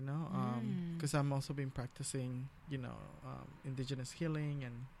 because I'm also been practicing, indigenous healing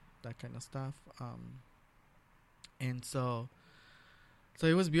and that kind of stuff. And so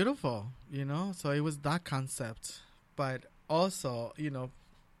it was beautiful, so it was that concept, but also,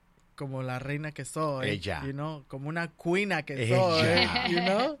 como la reina que soy, ella. Como una cuina que ella.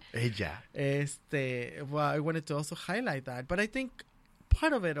 soy, Ella. Well, I wanted to also highlight that, but I think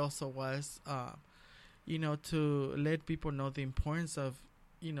part of it also was, to let people know the importance of,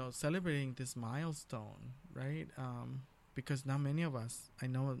 celebrating this milestone, right? Because not many of us, I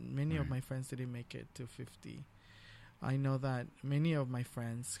know many of my friends didn't make it to 50. I know that many of my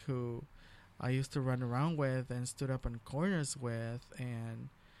friends who I used to run around with and stood up in corners with, and,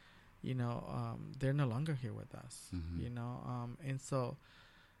 they're no longer here with us, and so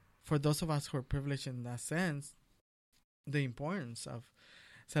for those of us who are privileged in that sense, the importance of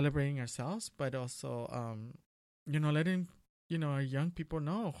celebrating ourselves, but also, letting, our young people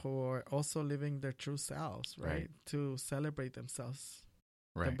know who are also living their true selves, right? To celebrate themselves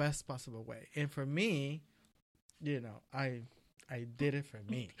the best possible way. And for me, I did it for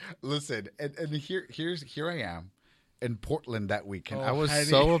me. Listen, and here I am in Portland that weekend. I was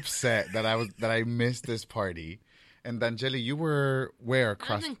so upset that I missed this party. And D'Angeli, you were where?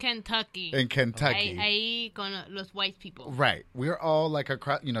 I was in Kentucky. In Kentucky. Ahí con los white people. Right. We're all like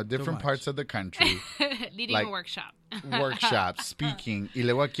across, different parts of the country. Leading a workshop. Speaking. Y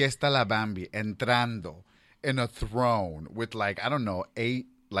luego aquí está la Bambi entrando in a throne with 8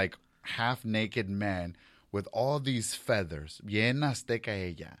 half-naked men with all these feathers. Bien azteca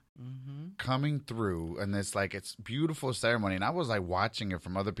ella. Coming through. And it's beautiful ceremony. And I was watching it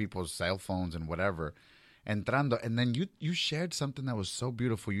from other people's cell phones and whatever. Entrando, and then you shared something that was so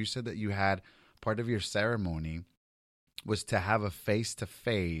beautiful. You said that you had part of your ceremony was to have a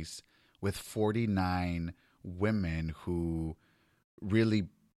face-to-face with 49 women who really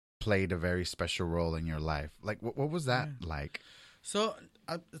played a very special role in your life. What was that like? So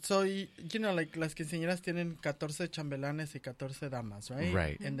las quinceañeras tienen 14 chambelanes y 14 damas, right?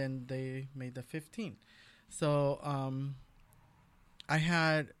 Right. And then they made the 15. So I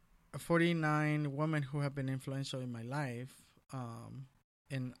had 49 women who have been influential in my life,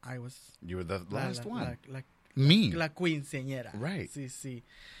 and I was... You were the last one. Me. La quinceañera. Right. Sí.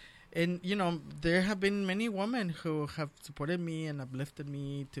 And, there have been many women who have supported me and uplifted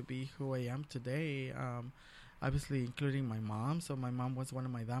me to be who I am today, obviously including my mom. So my mom was one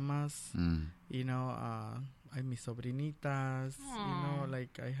of my damas. I had mis sobrinitas. Aww.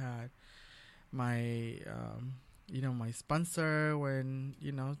 I had my... my sponsor when,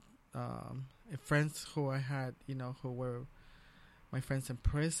 friends who I had, who were my friends in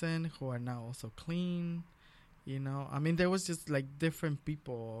prison who are now also clean. There was just different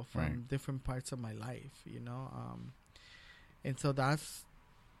people from different parts of my life, and so that's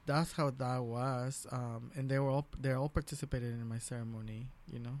how that was. And they're all participated in my ceremony,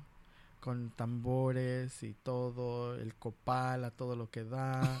 con tambores y todo, el copal, a todo lo que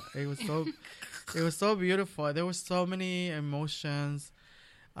da. It was so beautiful. There were so many emotions.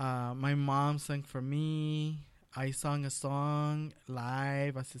 My mom sang for me. I sang a song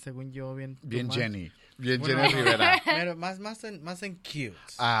live, así según yo, bien Jenny Rivera. Pero más en cute.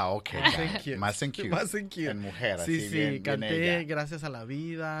 Okay. Más en cute. En mujer, sí, así bien, canté bien ella. Gracias a la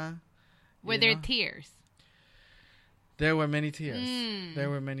vida. Were there tears? There were many tears. There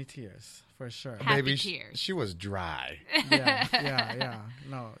were many tears, for sure. Happy Baby, tears. she was dry. Yeah.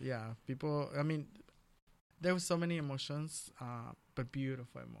 No, yeah. People, there were so many emotions, but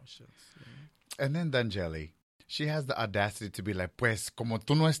beautiful emotions. And then D'Angeli, she has the audacity to be like, pues, como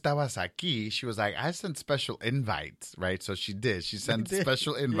tú no estabas aquí, she was like, I sent special invites, right? So she did. She sent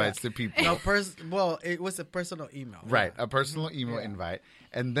special invites to people. No, it was a personal email. Right, a personal email invite.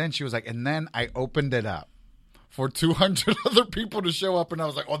 And then she was like, and then I opened it up for 200 other people to show up. And I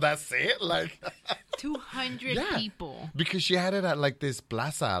was like, oh, that's it? 200 people. Because she had it at this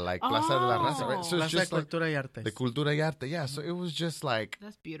plaza, Plaza de la Raza, right? So it's Plaza just de Cultura y Artes. The Cultura y Arte, yeah. So it was just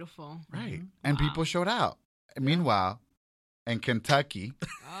That's beautiful. Right. And people showed out. Meanwhile, in Kentucky,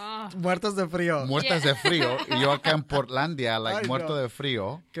 muertos de frío. Muertas de frío. Y yo acá en Portlandia, muerto de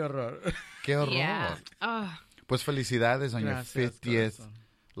frío. Qué horror. Qué horror. Yeah. Pues felicidades on Gracias, your 50th,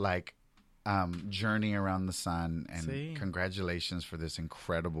 corazón. journey around the sun. And Sí. congratulations for this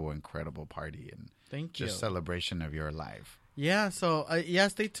incredible party. And Thank you. just celebration of your life. Yeah, so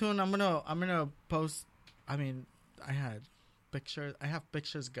stay tuned. I'm gonna post. I have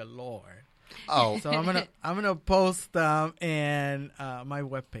pictures galore. Oh, So I'm gonna post them in my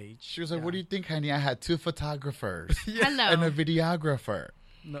webpage. She was like, "What do you think, honey? I had 2 photographers Hello. and a videographer,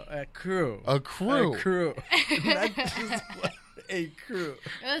 No, a crew. a crew." Not just one, a crew.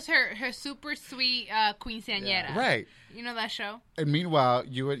 It was her super sweet quinceañera. Right. You know that show? And meanwhile,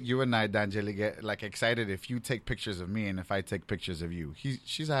 you and I, D'Angeli, get excited if you take pictures of me and if I take pictures of you.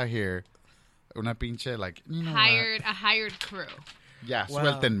 She's out here, una pinche you know A hired crew. Yeah,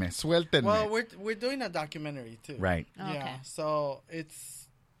 Wow. suéltenme. Well, we're doing a documentary too. Right. Okay. Yeah. So it's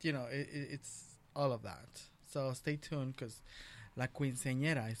it's all of that. So stay tuned because La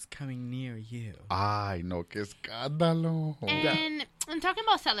Quinceañera is coming near you. Ay, no, qué escándalo. And I'm talking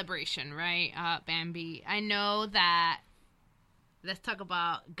about celebration, right, Bambi? I know that. Let's talk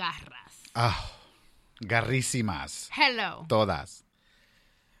about garras. Garrísimas. Hello. Todas.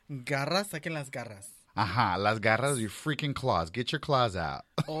 Garras, saquen las garras. Ajá, las garras, your freaking claws. Get your claws out.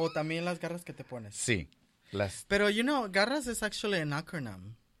 O también las garras que te pones. Sí. Pero garras is actually an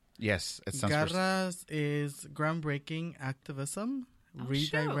acronym. Yes, it sounds. Garras is groundbreaking activism,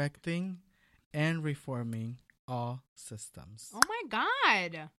 redirecting, and reforming all systems. Oh my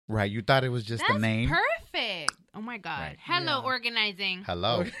God! Right, you thought it was just That's the name. Perfect. Oh my God! Right. Hello, organizing.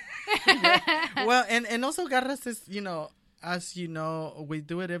 Hello. Well, and also Garras is, as you know, we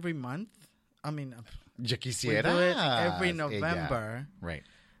do it every month. I mean, Yo we quisiera. do it every November. Right.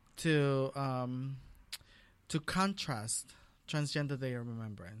 To contrast Transgender Day of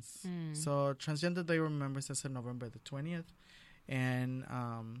Remembrance. So Transgender Day of Remembrance is on November the 20th, and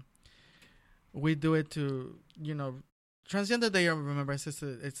we do it to Transgender Day of Remembrance is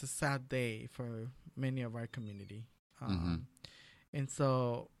it's a sad day for many of our community, and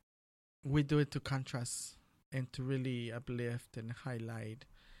so we do it to contrast and to really uplift and highlight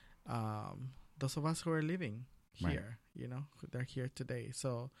those of us who are living here, they're here today.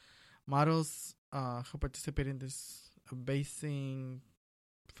 So models who participate in this amazing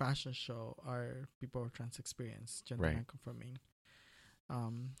fashion show are people of trans experience, gender non-conforming.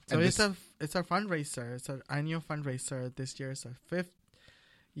 So it's our fundraiser. It's our annual fundraiser. This year is our 5th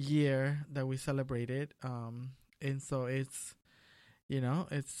year that we celebrated. And so it's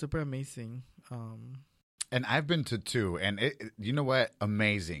super amazing. And I've been to 2, and you know what?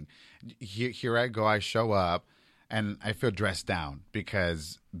 Amazing. Here I go. I show up, and I feel dressed down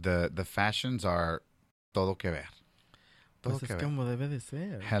because the fashions are todo que ver. Pues es como debe de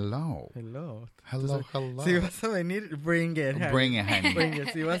ser. Hello. Entonces, hello. Si vas a venir, bring it. Honey. Bring it, honey. Bring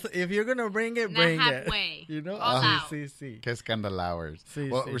it. If you're going to bring it, Not bring halfway. it. All out. Sí. Que escandalowers. Sí,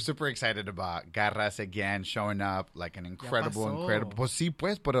 well, sí. we're super excited about Garras again showing up like an incredible. Pues sí,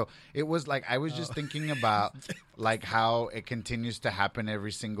 pues, pero it was like, I was just thinking about like how it continues to happen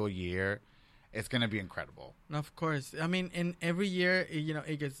every single year. It's going to be incredible. Of course. I mean, in every year,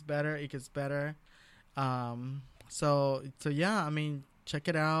 it gets better. It gets better. So yeah, I mean, check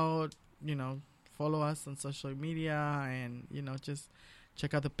it out, follow us on social media and, just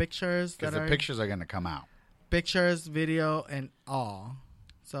check out the pictures. Because the pictures are going to come out. Pictures, video, and all.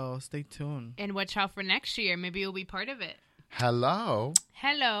 So stay tuned. And watch out for next year. Maybe you'll be part of it. Hello.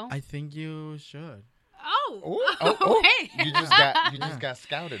 I think you should. Oh. Hey. You just got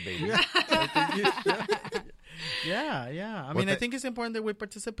scouted, baby. Yeah. I mean, I think it's important that we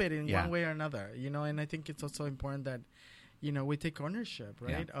participate in one way or another, and I think it's also important that, we take ownership,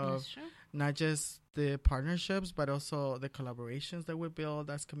 right? Yeah. Of not just the partnerships, but also the collaborations that we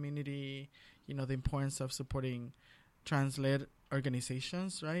build as community, the importance of supporting trans-led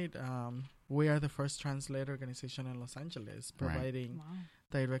organizations, right? We are the first trans-led organization in Los Angeles, providing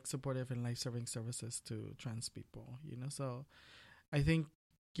direct supportive and life-saving services to trans people, So I think,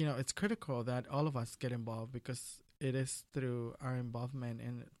 it's critical that all of us get involved because it is through our involvement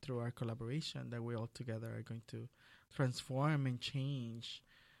and through our collaboration that we all together are going to transform and change,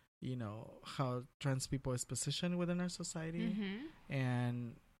 how trans people is positioned within our society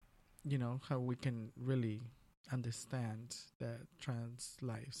and, how we can really understand that trans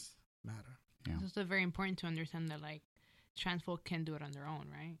lives matter. Yeah. It's also very important to understand that, like, trans folk can do it on their own,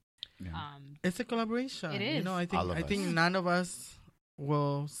 right? Yeah. It's a collaboration. It is. I think none of us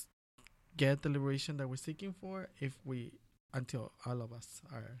will get the liberation that we're seeking for until all of us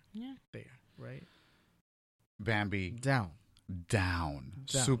are there, right? Bamby. Down.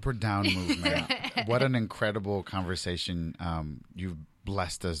 Super down movement. What an incredible conversation you've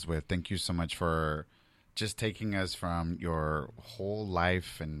blessed us with. Thank you so much for just taking us from your whole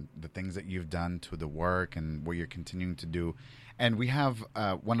life and the things that you've done to the work and what you're continuing to do. And we have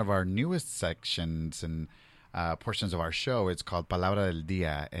one of our newest sections and portions of our show. It's called Palabra del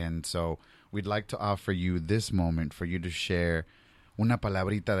Día. And so we'd like to offer you this moment for you to share una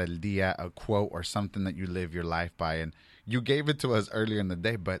palabrita del día, a quote or something that you live your life by. And you gave it to us earlier in the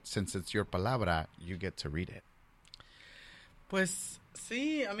day, but since it's your palabra, you get to read it. Pues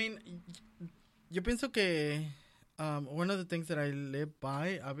sí, I mean, yo pienso que one of the things that I live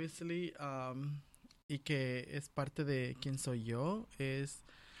by, obviously, y que es parte de quién soy yo, es,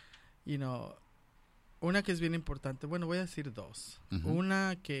 una que es bien importante. Bueno, voy a decir dos.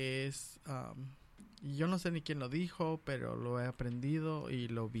 Una que es, yo no sé ni quién lo dijo, pero lo he aprendido y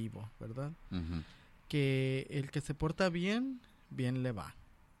lo vivo, ¿verdad? Que el que se porta bien, bien le va.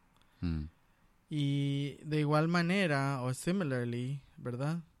 Y de igual manera, o similarly,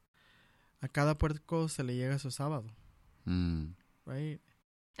 ¿verdad? A cada puerco se le llega su sábado. Right?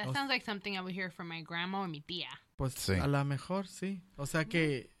 That sounds like something I would hear from my grandma or mi tía. Pues sí. A lo mejor sí. O sea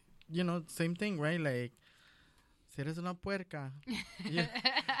que, same thing, right? Like, si eres una puerca,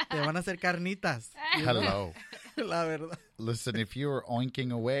 te van a hacer carnitas. Hello. La verdad. Listen, if you're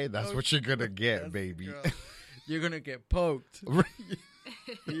oinking away, that's what you're going to get, baby. You're going to get poked.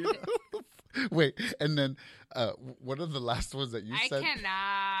 Wait, and then what are the last ones that you said? I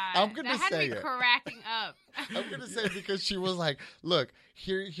cannot. I'm going to say it. it. Cracking up. I'm going to say it because she was like, look,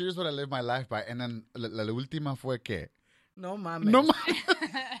 here's what I live my life by. And then la última fue que. No mames. No mames.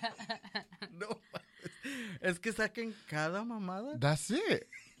 No mames. Es que saquen cada mamada. That's it.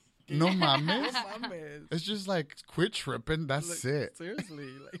 No mames. No mames. It's just like, quit tripping. That's it.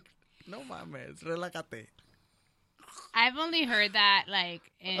 Seriously. Like, no mames. Relájate. I've only heard that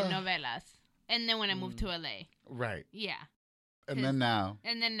like in novelas. And then when I moved to LA. Right. Yeah. And then now.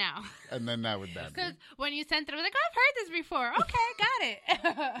 And then now. And then now with that. Because when you sent it, I was like, oh, I've heard this before. Okay, got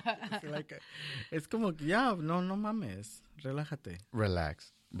it. Like, it's como, yeah, no mames. Relájate.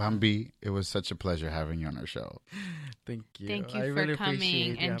 Relax. Bamby, it was such a pleasure having you on our show. Thank you. Thank you for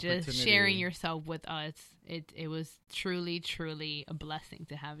coming and just sharing yourself with us. It was truly, truly a blessing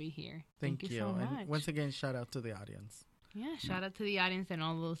to have you here. Thank you so much. And once again, shout out to the audience. Yeah, shout out to the audience and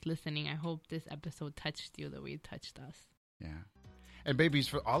all those listening. I hope this episode touched you the way it touched us. Yeah. And babies,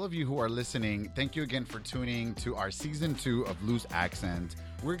 for all of you who are listening, thank you again for tuning to our season 2 of Loose Accent.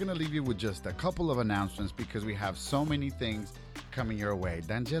 We're going to leave you with just a couple of announcements because we have so many things coming your way.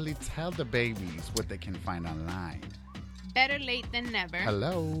 D'Angeli, tell the babies what they can find online. Better late than never.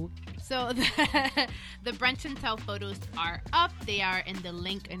 Hello. So the Brunch and Tell photos are up. They are in the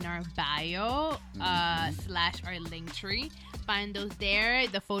link in our bio / our link tree. Find those there.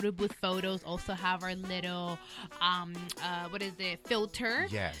 The photo booth photos also have our little filter.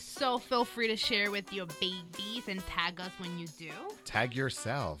 Yes. So feel free to share with your babies and tag us when you do. Tag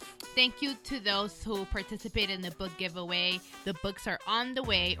yourself. Thank you to those who participated in the book giveaway. The books are on the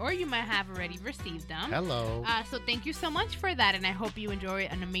way, or you might have already received them. Hello. So thank you so much for that, and I hope you enjoy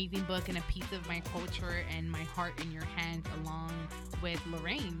an amazing book and a piece of my culture and my heart in your hands along with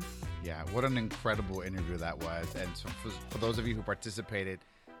Lorraine. Yeah, what an incredible interview that was. And so for those of you who participated,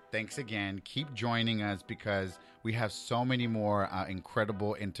 thanks again. Keep joining us because we have so many more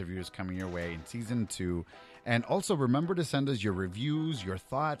incredible interviews coming your way in season 2. And also remember to send us your reviews, your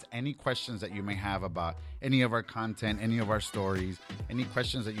thoughts, any questions that you may have about any of our content, any of our stories, any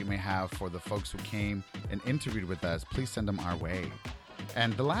questions that you may have for the folks who came and interviewed with us. Please send them our way.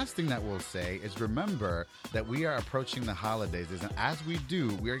 And the last thing that we'll say is remember that we are approaching the holidays. And as we do,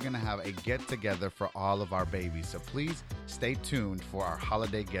 we're going to have a get-together for all of our babies. So please stay tuned for our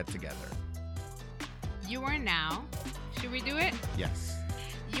holiday get-together. You are now... Should we do it? Yes.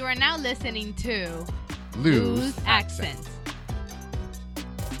 You are now listening to... Loose Accents.